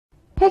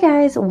Hey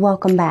guys,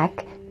 welcome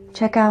back.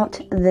 Check out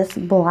this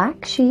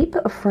black sheep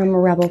from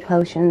Rebel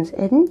Potions.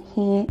 Isn't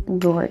he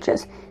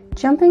gorgeous?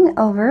 Jumping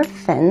over a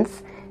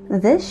fence.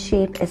 This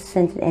sheep is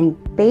scented in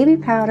baby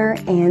powder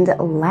and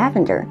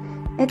lavender.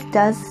 It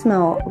does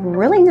smell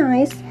really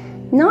nice.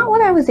 Not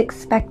what I was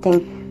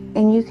expecting.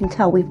 And you can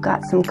tell we've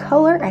got some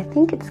color. I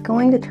think it's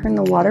going to turn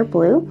the water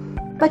blue,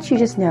 but you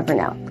just never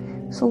know.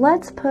 So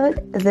let's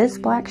put this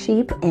black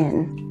sheep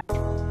in.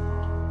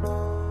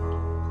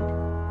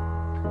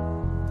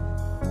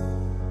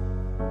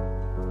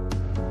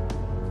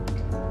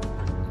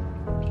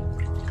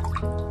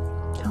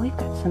 We've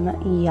got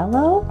some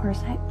yellow, or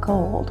is that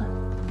gold?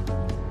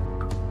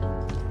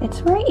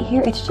 It's right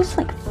here. It's just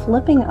like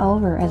flipping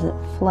over as it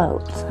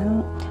floats.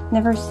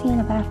 Never seen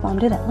a bath bomb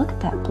do that. Look at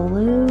that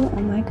blue.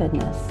 Oh my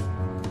goodness.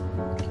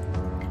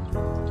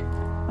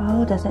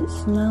 Oh, does it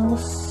smell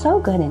so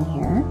good in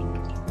here?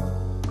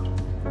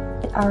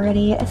 It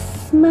already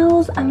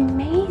smells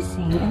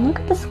amazing. And look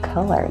at this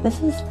color.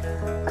 This is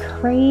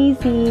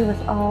crazy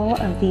with all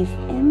of these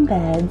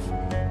embeds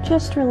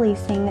just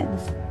releasing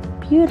this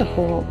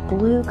beautiful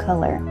blue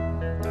color.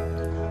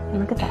 And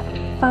look at that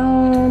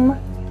foam.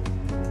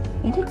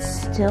 And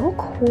it's still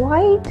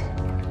quite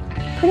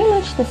pretty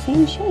much the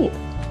same shape.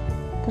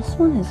 This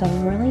one is a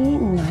really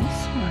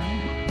nice one.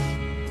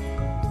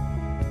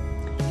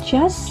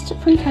 Just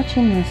from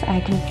touching this, I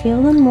can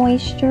feel the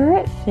moisture.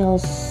 It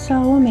feels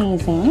so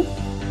amazing,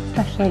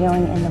 especially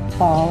going in the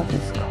fall with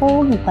this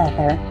cold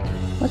weather.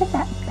 Look at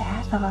that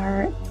bath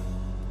art.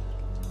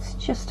 It's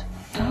just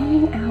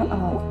foaming out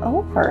all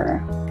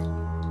over.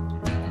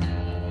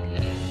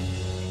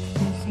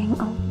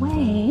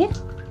 Away.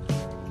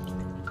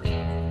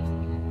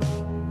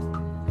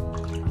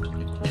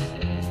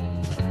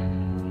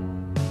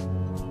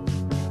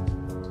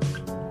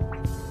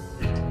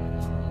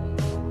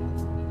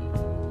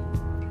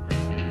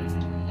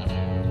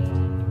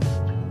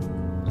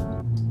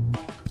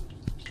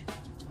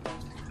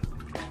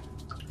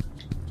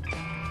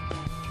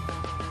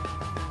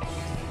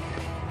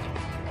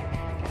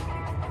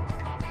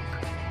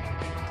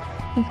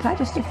 We've got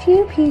just a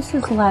few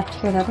pieces left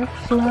here that are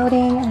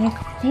floating, and I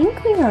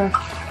think we are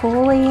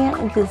fully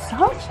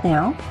dissolved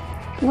now.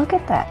 Look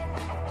at that.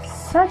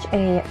 Such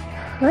a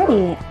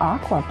pretty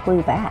aqua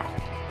blue bath.